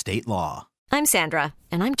by state law. I'm Sandra,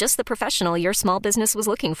 and I'm just the professional your small business was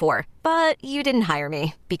looking for. But you didn't hire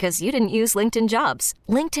me because you didn't use LinkedIn Jobs.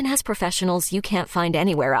 LinkedIn has professionals you can't find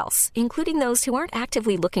anywhere else, including those who aren't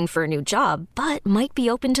actively looking for a new job, but might be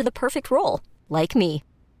open to the perfect role, like me.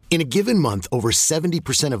 In a given month, over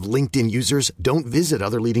 70% of LinkedIn users don't visit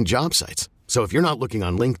other leading job sites. So if you're not looking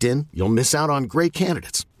on LinkedIn, you'll miss out on great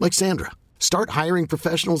candidates like Sandra. Start hiring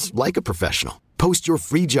professionals like a professional. Post your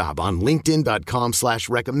free job on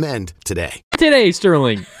linkedin.com/recommend today. Today,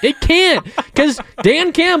 Sterling. It can't, because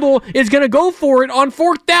Dan Campbell is going to go for it on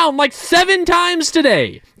 4th down like 7 times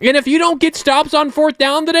today. And if you don't get stops on 4th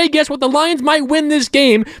down today, guess what? The Lions might win this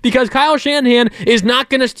game because Kyle Shanahan is not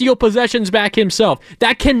going to steal possessions back himself.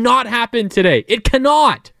 That cannot happen today. It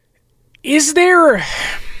cannot. Is there a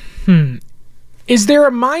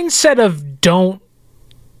mindset of don't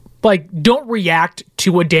react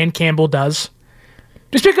to what Dan Campbell does?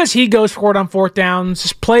 Just because he goes for it on 4th downs,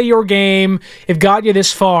 just play your game. It got you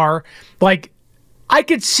this far. Like, I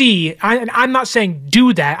could see, I'm not saying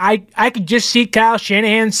do that. I could just see Kyle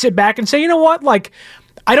Shanahan sit back and say, you know what? Like,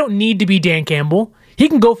 I don't need to be Dan Campbell. He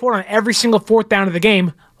can go for it on every single 4th down of the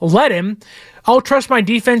game. Let him. I'll trust my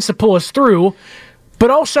defense to pull us through.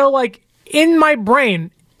 But also, like, in my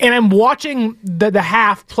brain, and I'm watching the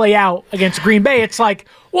half play out against Green Bay, it's like,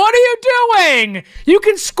 what are you doing? You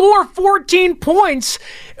can score 14 points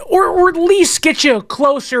or at least get you a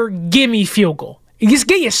closer gimme field goal. Just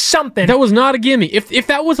get you something. That was not a gimme. If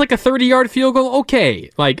that was like a 30-yard field goal, okay.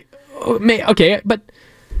 Okay, but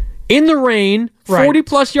in the rain,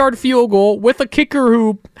 40-plus yard field goal with a kicker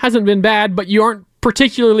who hasn't been bad, but you aren't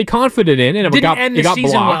particularly confident in, and it got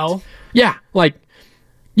season blocked. Well. Yeah, like,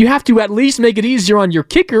 you have to at least make it easier on your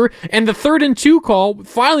kicker. And the 3rd and 2 call,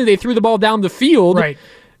 finally they threw the ball down the field. Right.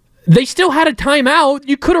 They still had a timeout.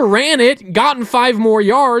 You could have ran it, gotten 5 more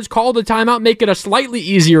yards, called a timeout, make it a slightly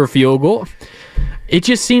easier field goal. It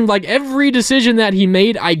just seemed like every decision that he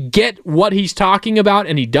made, I get what he's talking about,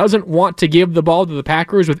 and he doesn't want to give the ball to the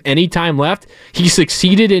Packers with any time left. He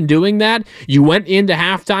succeeded in doing that. You went into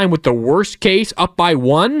halftime with the worst case up by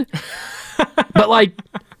 1. But like,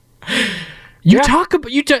 he talked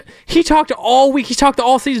all week. He talked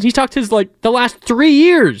all season. He talked his like the last 3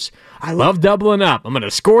 years. I love doubling up. I'm going to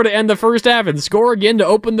score to end the first half and score again to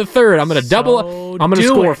open the third. I'm going to double up. I'm going to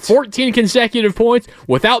score 14 consecutive points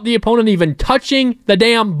without the opponent even touching the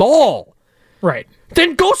damn ball. Right.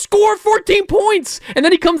 Then go score 14 points. And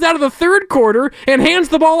then he comes out of the third quarter and hands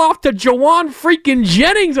the ball off to Jawan freaking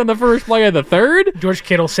Jennings on the first play of the third. George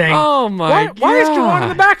Kittle saying, "Oh my God. Why is Jawan in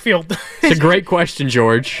the backfield?" It's a great question,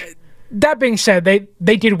 George. That being said,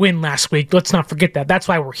 they did win last week. Let's not forget that. That's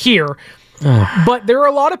why we're here. But there are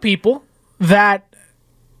a lot of people that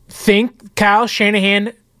think Kyle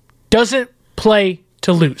Shanahan doesn't play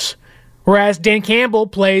to lose, whereas Dan Campbell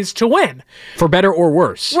plays to win. For better or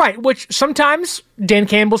worse. Right, which sometimes Dan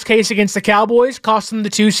Campbell's case against the Cowboys cost them the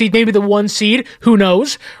 2 seed, maybe the 1 seed, who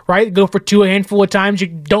knows, right? Go for 2 a handful of times, you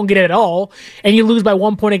don't get it at all, and you lose by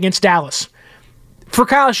 1 point against Dallas. For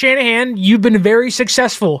Kyle Shanahan, you've been very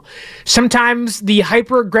successful. Sometimes the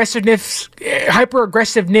hyper-aggressiveness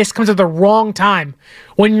comes at the wrong time.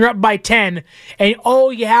 When you're up by 10, and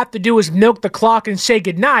all you have to do is milk the clock and say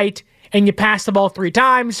goodnight, and you pass the ball 3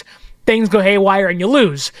 times, things go haywire and you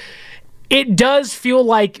lose. It does feel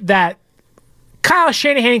like that Kyle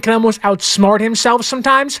Shanahan can almost outsmart himself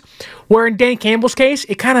sometimes, where in Dan Campbell's case,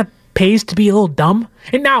 it kind of pays to be a little dumb.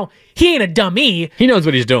 And now, he ain't a dummy. He knows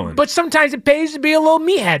what he's doing. But sometimes it pays to be a little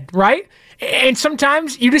meathead, right? And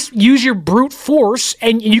sometimes you just use your brute force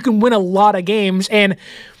and you can win a lot of games. And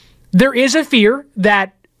there is a fear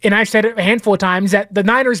that, and I've said it a handful of times, that the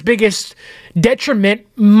Niners' biggest detriment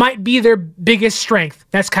might be their biggest strength.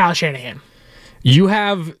 That's Kyle Shanahan. You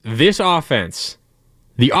have this offense.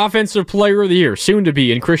 The Offensive Player of the Year, soon to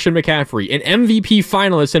be in Christian McCaffrey, an MVP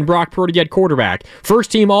finalist in Brock Purdy at quarterback,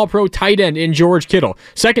 first-team All-Pro tight end in George Kittle,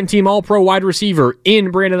 second-team All-Pro wide receiver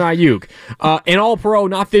in Brandon Ayuk, an All-Pro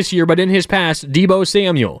not this year but in his past, Deebo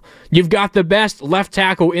Samuel. You've got the best left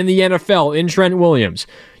tackle in the NFL in Trent Williams.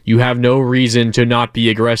 You have no reason to not be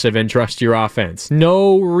aggressive and trust your offense.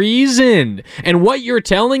 No reason. And what you're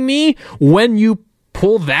telling me when you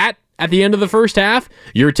pull that at the end of the first half,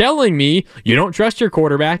 you're telling me you don't trust your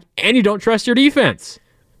quarterback and you don't trust your defense.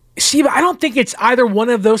 See, but I don't think it's either one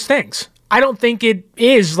of those things. I don't think it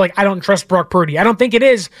is like I don't trust Brock Purdy. I don't think it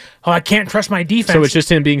is, I can't trust my defense. So it's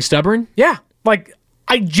just him being stubborn? Yeah. Like,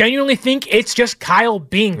 I genuinely think it's just Kyle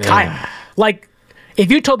being Kyle. Like, if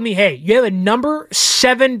you told me, hey, you have a number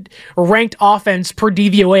 7 ranked offense per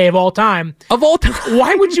DVOA of all time,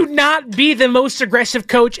 why would you not be the most aggressive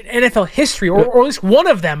coach in NFL history, or at least one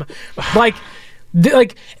of them? Like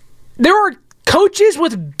there are coaches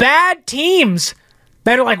with bad teams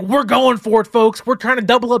that are like, we're going for it, folks. We're trying to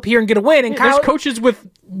double up here and get a win. And Kyle, there's coaches with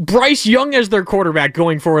Bryce Young as their quarterback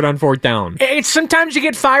going for it on 4th down. It's sometimes you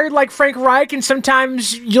get fired like Frank Reich, and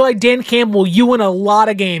sometimes you like Dan Campbell. You win a lot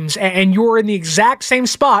of games, and you're in the exact same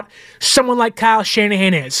spot someone like Kyle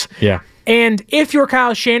Shanahan is. Yeah. And if you're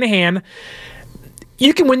Kyle Shanahan,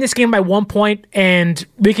 you can win this game by 1 point, and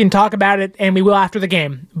we can talk about it, and we will after the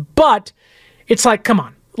game. But it's like, come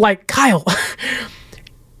on. Like, Kyle,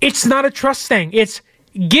 it's not a trust thing. It's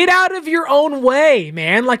get out of your own way,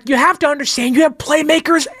 man. Like, you have to understand you have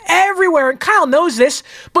playmakers everywhere, and Kyle knows this,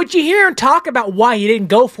 but you hear him talk about why he didn't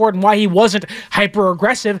go for it and why he wasn't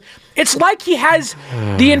hyper-aggressive. It's like he has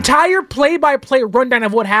the entire play-by-play rundown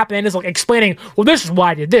of what happened and is like explaining, well, this is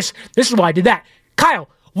why I did this is why I did that. Kyle,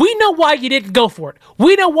 we know why you didn't go for it.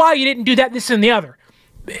 We know why you didn't do that, this, and the other.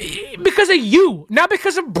 Because of you, not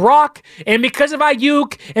because of Brock, and because of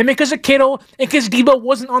Ayuk, and because of Kittle, and because Deebo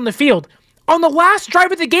wasn't on the field. On the last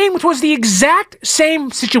drive of the game, which was the exact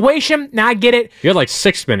same situation. Now, I get it. You had like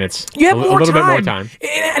 6 minutes. You have a little bit more time.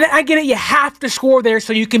 And I get it. You have to score there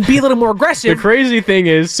so you can be a little more aggressive. The crazy thing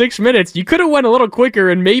is, 6 minutes, you could have went a little quicker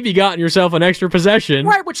and maybe gotten yourself an extra possession.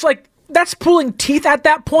 Right, which, like, that's pulling teeth at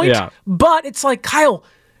that point. Yeah. But it's like, Kyle,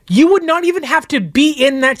 you would not even have to be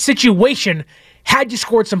in that situation had you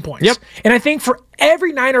scored some points. Yep. And I think for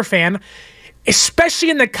every Niner fan, especially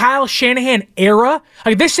in the Kyle Shanahan era,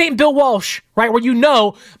 like, this ain't Bill Walsh, right? Where you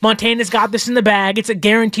know Montana's got this in the bag. It's a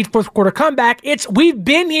guaranteed fourth quarter comeback. We've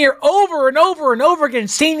been here over and over and over again,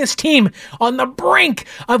 seeing this team on the brink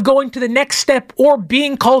of going to the next step or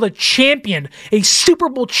being called a champion, a Super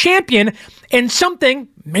Bowl champion, and something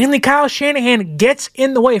mainly Kyle Shanahan gets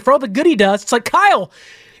in the way. For all the good he does, it's like, Kyle,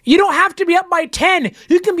 You don't have to be up by 10.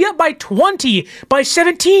 You can be up by 20, by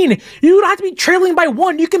 17. You don't have to be trailing by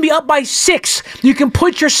 1. You can be up by 6. You can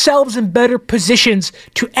put yourselves in better positions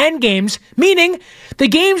to end games, meaning the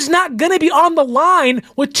game's not going to be on the line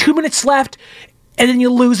with 2 minutes left, and then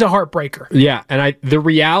you lose a heartbreaker. Yeah, and the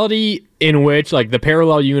reality in which, like, the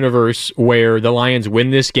parallel universe where the Lions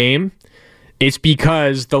win this game, it's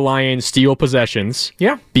because the Lions steal possessions.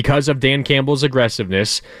 Yeah. Because of Dan Campbell's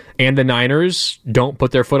aggressiveness, and the Niners don't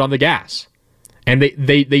put their foot on the gas. And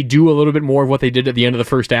they do a little bit more of what they did at the end of the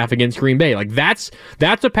first half against Green Bay. Like, that's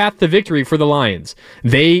a path to victory for the Lions.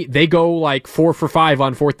 They go like 4 for 5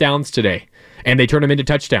 on fourth downs today, and they turn them into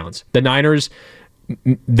touchdowns. The Niners,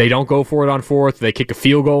 they don't go for it on fourth. They kick a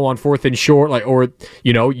field goal on fourth and short,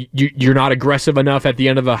 you're not aggressive enough at the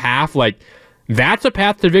end of a half. Like, that's a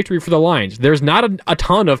path to victory for the Lions. There's not a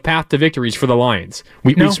ton of path to victories for the Lions.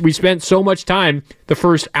 We spent so much time the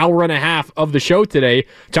first hour and a half of the show today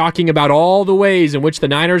talking about all the ways in which the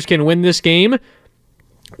Niners can win this game.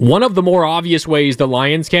 One of the more obvious ways the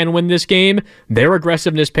Lions can win this game, their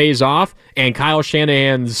aggressiveness pays off, and Kyle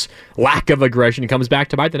Shanahan's lack of aggression comes back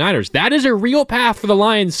to bite the Niners. That is a real path for the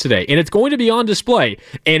Lions today, and it's going to be on display.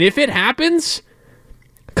 And if it happens,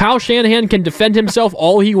 Kyle Shanahan can defend himself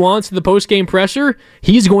all he wants in the post-game presser.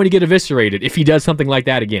 He's going to get eviscerated if he does something like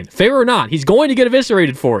that again. Fair or not, he's going to get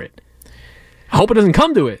eviscerated for it. I hope it doesn't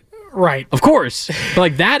come to it. Right. Of course. But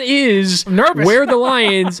like, that is where the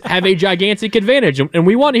Lions have a gigantic advantage. And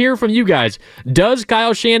we want to hear from you guys. Does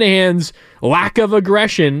Kyle Shanahan's lack of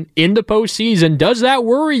aggression in the postseason, does that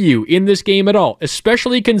worry you in this game at all?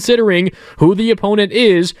 Especially considering who the opponent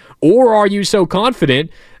is, or are you so confident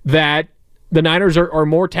that the Niners are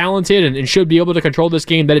more talented and should be able to control this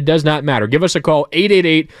game that it does not matter? Give us a call,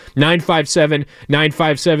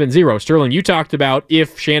 888-957-9570. Sterling, you talked about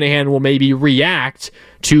if Shanahan will maybe react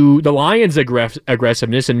to the Lions'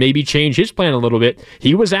 aggressiveness and maybe change his plan a little bit.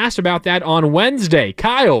 He was asked about that on Wednesday.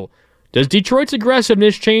 Kyle, does Detroit's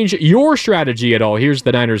aggressiveness change your strategy at all? Here's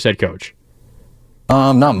the Niners head coach.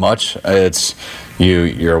 Not much. It's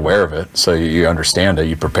you're aware of it, so you understand it.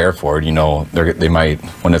 You prepare for it. You know, they might,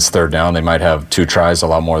 when it's third down, they might have 2 tries, a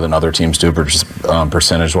lot more than other teams do,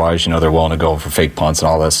 percentage-wise. You know, they're willing to go for fake punts and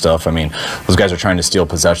all that stuff. I mean, those guys are trying to steal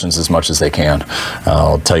possessions as much as they can.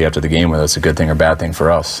 I'll tell you after the game whether that's a good thing or bad thing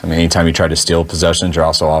for us. I mean, anytime you try to steal possessions, you're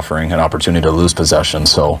also offering an opportunity to lose possession.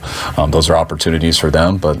 So those are opportunities for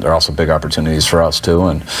them, but they're also big opportunities for us too.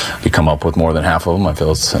 And if you come up with more than half of them, I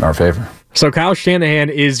feel it's in our favor. So Kyle Shanahan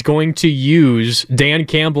is going to use Dan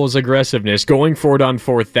Campbell's aggressiveness, going for it on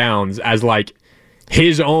fourth downs, as like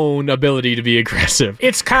his own ability to be aggressive.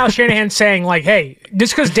 It's Kyle Shanahan saying, like, hey,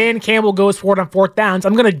 just because Dan Campbell goes for it on fourth downs,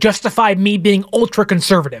 I'm going to justify me being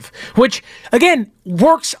ultra-conservative, which, again,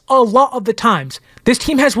 works a lot of the times. This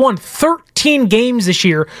team has won 13 games this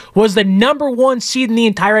year, was the number 1 seed in the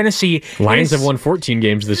entire NFC. Lions have won 14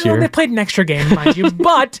 games this year. They played an extra game, mind you,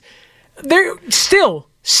 but they're still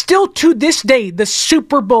to this day, the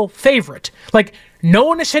Super Bowl favorite. Like, no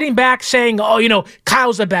one is sitting back saying, oh, you know,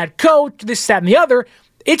 Kyle's a bad coach, this, that, and the other.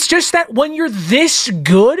 It's just that when you're this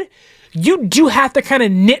good, you do have to kind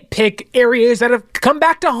of nitpick areas that have come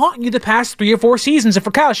back to haunt you the past 3 or 4 seasons. And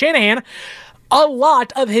for Kyle Shanahan, a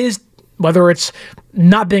lot of his, whether it's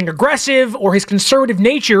not being aggressive or his conservative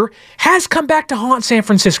nature, has come back to haunt San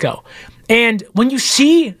Francisco. And when you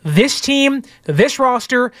see this team, this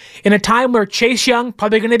roster, in a time where Chase Young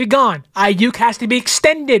probably going to be gone, Ayuk has to be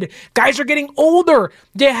extended, guys are getting older,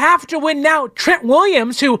 they have to win now. Trent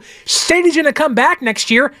Williams, who said he's going to come back next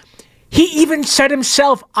year, he even said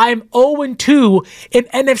himself, I'm 0-2 in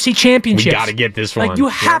NFC championships. We got to get this one. Like, you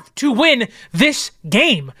have to win this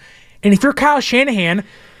game. And if you're Kyle Shanahan,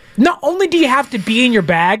 not only do you have to be in your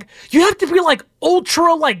bag, you have to be like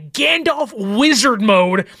ultra, like Gandalf wizard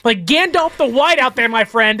mode, like Gandalf the White out there, my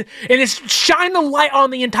friend, and just shine the light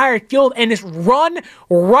on the entire field and just run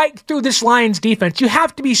right through this Lions defense. You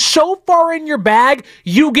have to be so far in your bag,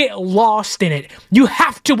 you get lost in it. You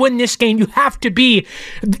have to win this game. You have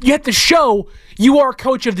to show you are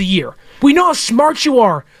coach of the year. We know how smart you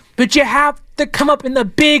are, but you have to come up in the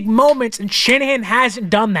big moments, and Shanahan hasn't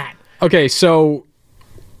done that. Okay, so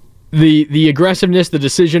the aggressiveness, the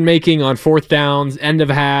decision-making on fourth downs, end of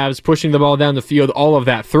halves, pushing the ball down the field, all of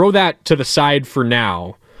that, throw that to the side for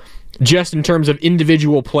now. Just in terms of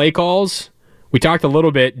individual play calls, we talked a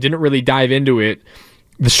little bit, didn't really dive into it.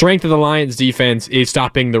 The strength of the Lions defense is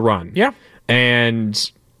stopping the run. Yeah. And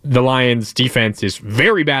the Lions defense is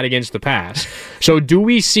very bad against the pass. So do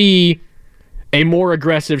we see a more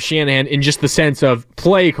aggressive Shanahan in just the sense of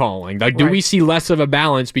play calling? Like, do we see less of a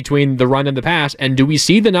balance between the run and the pass? And do we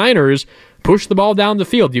see the Niners push the ball down the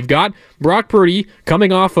field? You've got Brock Purdy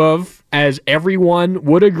coming off of, as everyone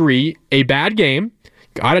would agree, a bad game.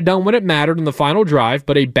 Got it done when it mattered in the final drive,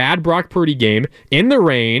 but a bad Brock Purdy game in the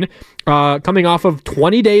rain, coming off of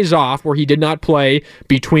 20 days off where he did not play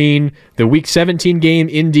between the Week 17 game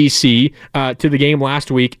in D.C. To the game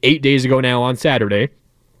last week, 8 days ago now on Saturday.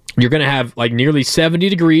 You're going to have like nearly 70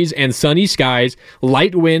 degrees and sunny skies,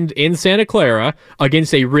 light wind in Santa Clara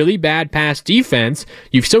against a really bad pass defense.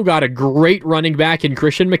 You've still got a great running back in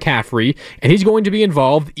Christian McCaffrey, and he's going to be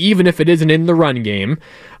involved even if it isn't in the run game.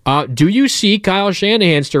 Do you see Kyle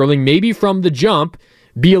Shanahan, Sterling, maybe from the jump,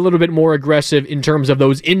 be a little bit more aggressive in terms of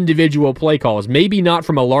those individual play calls? Maybe not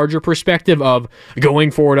from a larger perspective of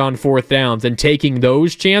going forward on fourth downs and taking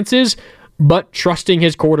those chances, but trusting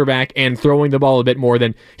his quarterback and throwing the ball a bit more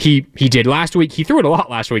than he did last week. He threw it a lot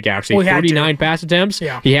last week, actually. 39 pass attempts.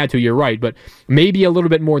 Yeah. He had to, you're right. But maybe a little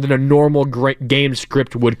bit more than a normal game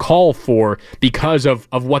script would call for because of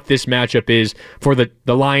what this matchup is for the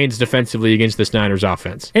Lions defensively against this Niners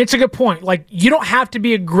offense. And it's a good point. Like, you don't have to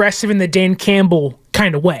be aggressive in the Dan Campbell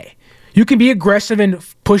kind of way. You can be aggressive in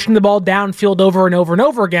pushing the ball downfield over and over and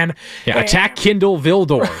over again. Yeah, attack Kindle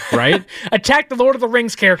Vildor, right? Attack the Lord of the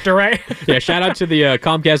Rings character, right? Yeah, shout out to the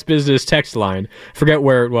Comcast Business text line. Forget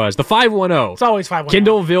where it was. The 510. It's always 510.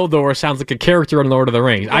 Kindle Vildor sounds like a character in Lord of the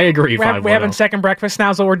Rings. I agree, 510. We're having second breakfast now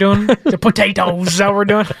is what we're doing. The potatoes is what we're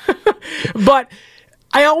doing. But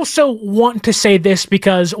I also want to say this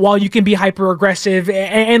because while you can be hyper-aggressive,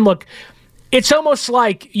 and look, it's almost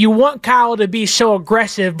like you want Kyle to be so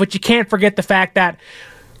aggressive, but you can't forget the fact that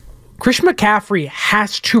Christian McCaffrey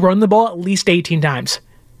has to run the ball at least 18 times.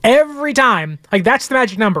 Every time. Like, that's the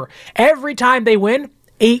magic number. Every time they win,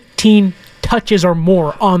 18 touches or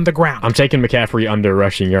more on the ground. I'm taking McCaffrey under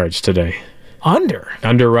rushing yards today.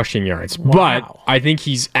 Under rushing yards. Wow. But I think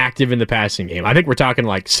he's active in the passing game. I think we're talking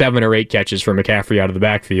like 7 or 8 catches for McCaffrey out of the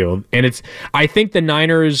backfield. And I think the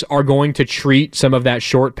Niners are going to treat some of that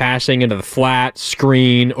short passing into the flat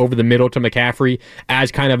screen over the middle to McCaffrey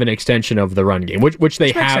as kind of an extension of the run game, which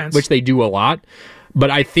they have, which they do a lot.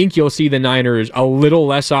 But I think you'll see the Niners a little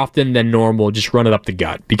less often than normal just run it up the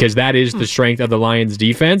gut because that is the strength of the Lions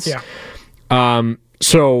defense. Yeah.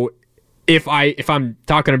 So if I'm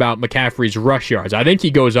talking about McCaffrey's rush yards, I think he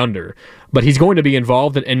goes under, but he's going to be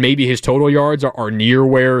involved, and maybe his total yards are near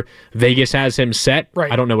where Vegas has him set. Right.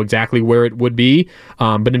 I don't know exactly where it would be,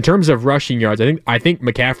 but in terms of rushing yards, I think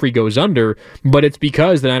McCaffrey goes under, but it's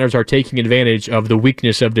because the Niners are taking advantage of the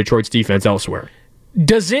weakness of Detroit's defense elsewhere.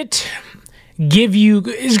 Does it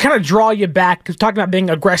kind of draw you back, because talking about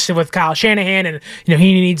being aggressive with Kyle Shanahan and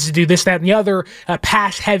he needs to do this, that, and the other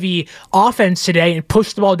pass-heavy offense today and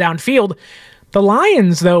push the ball downfield. The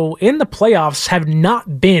Lions, though, in the playoffs have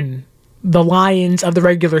not been the Lions of the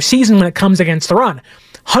regular season when it comes against the run.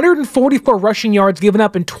 144 rushing yards given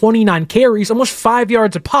up in 29 carries, almost 5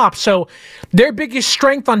 yards a pop. So their biggest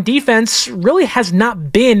strength on defense really has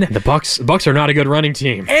not been. The Bucs are not a good running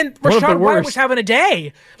team. And Rashad White was having a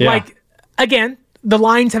day. Yeah. Again, the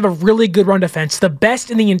Lions have a really good run defense, the best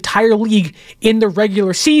in the entire league in the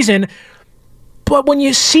regular season. But when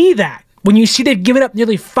you see they've given up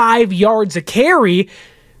nearly 5 yards a carry,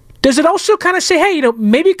 does it also kind of say, hey,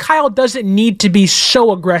 maybe Kyle doesn't need to be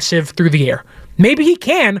so aggressive through the air? Maybe he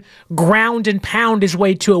can ground and pound his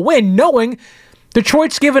way to a win, knowing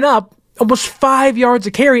Detroit's given up almost 5 yards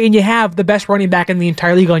a carry, and you have the best running back in the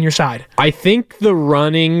entire league on your side. I think the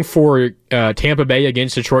running for Tampa Bay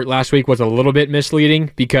against Detroit last week was a little bit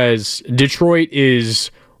misleading because Detroit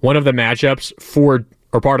is one of the matchups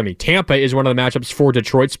Tampa is one of the matchups for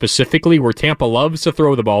Detroit specifically, where Tampa loves to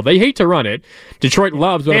throw the ball. They hate to run it. Detroit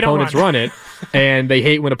loves when opponents run it, and they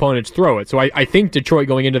hate when opponents throw it. So I think Detroit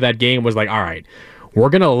going into that game was like, all right, we're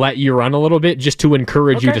going to let you run a little bit just to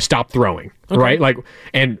encourage you to stop throwing, right?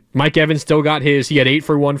 And Mike Evans still got his. He had 8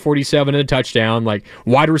 for 147 and a touchdown.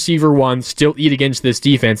 Wide receiver 1, still eat against this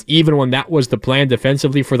defense, even when that was the plan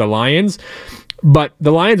defensively for the Lions. But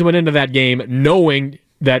the Lions went into that game knowing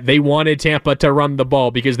that they wanted Tampa to run the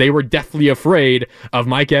ball because they were deathly afraid of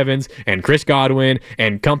Mike Evans and Chris Godwin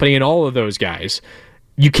and company and all of those guys.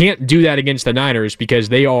 You can't do that against the Niners because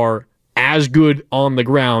they are as good on the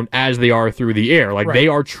ground as they are through the air. They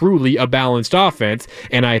are truly a balanced offense,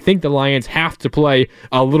 and I think the Lions have to play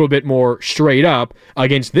a little bit more straight up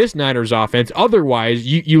against this Niners offense. Otherwise,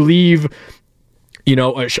 you leave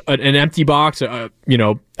an empty box,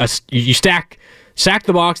 you stack sack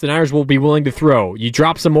the box, the Niners will be willing to throw. You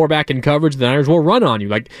drop some more back in coverage, the Niners will run on you.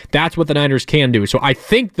 Like, that's what the Niners can do. So I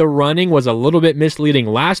think the running was a little bit misleading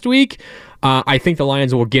last week. I think the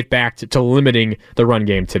Lions will get back to limiting the run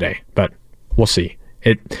game today, but we'll see.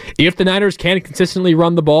 If the Niners can consistently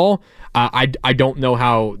run the ball, I don't know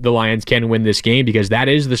how the Lions can win this game, because that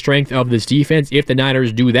is the strength of this defense. If the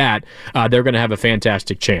Niners do that, they're going to have a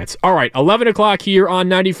fantastic chance. All right, 11 o'clock here on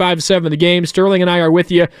 95.7 The Game. Sterling and I are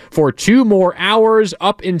with you for 2 more hours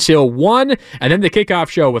up until 1, and then the kickoff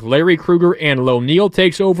show with Larry Krueger and Lo Neal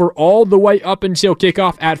takes over all the way up until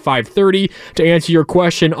kickoff at 5:30 to answer your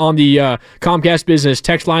question on the Comcast Business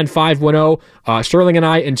text line 510. Sterling and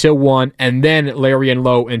I until 1, and then Larry and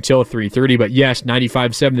Lo until 3:30. But yes,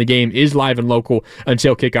 95.7 The Game is live and local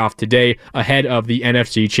until kickoff today, ahead of the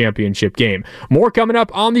NFC Championship game. More coming up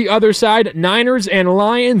on the other side. Niners and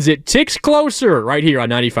Lions, it ticks closer right here on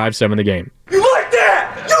 95.7 The Game. You like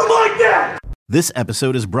that? You like that? This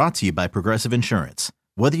episode is brought to you by Progressive Insurance.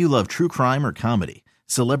 Whether you love true crime or comedy,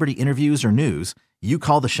 celebrity interviews or news, you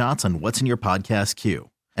call the shots on what's in your podcast queue.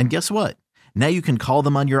 And guess what? Now you can call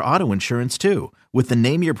them on your auto insurance too, with the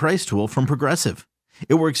Name Your Price tool from Progressive.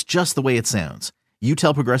 It works just the way it sounds. You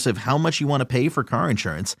tell Progressive how much you want to pay for car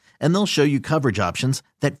insurance, and they'll show you coverage options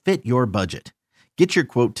that fit your budget. Get your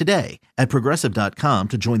quote today at Progressive.com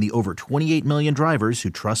to join the over 28 million drivers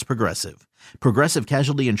who trust Progressive. Progressive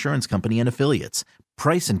Casualty Insurance Company and Affiliates.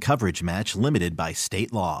 Price and coverage match limited by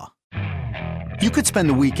state law. You could spend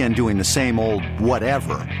the weekend doing the same old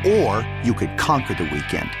whatever, or you could conquer the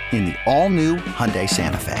weekend in the all-new Hyundai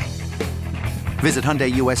Santa Fe. Visit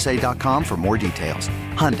HyundaiUSA.com for more details.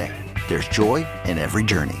 Hyundai, there's joy in every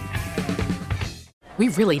journey. We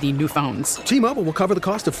really need new phones. T-Mobile will cover the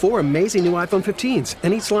cost of 4 amazing new iPhone 15s,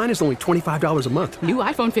 and each line is only $25 a month. New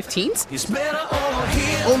iPhone 15s? It's better over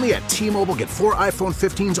here. Only at T-Mobile, get 4 iPhone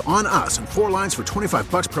 15s on us and 4 lines for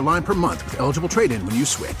 $25 per line per month with eligible trade-in when you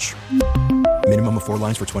switch. Minimum of 4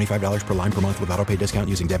 lines for $25 per line per month with autopay discount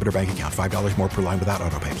using debit or bank account. $5 more per line without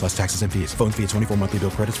autopay, plus taxes and fees. Phone fee at 24 monthly bill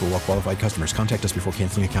credits for well-qualified customers. Contact us before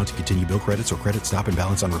canceling account to continue bill credits or credit stop and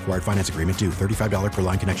balance on required finance agreement due. $35 per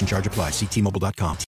line connection charge applies. See T-Mobile.com.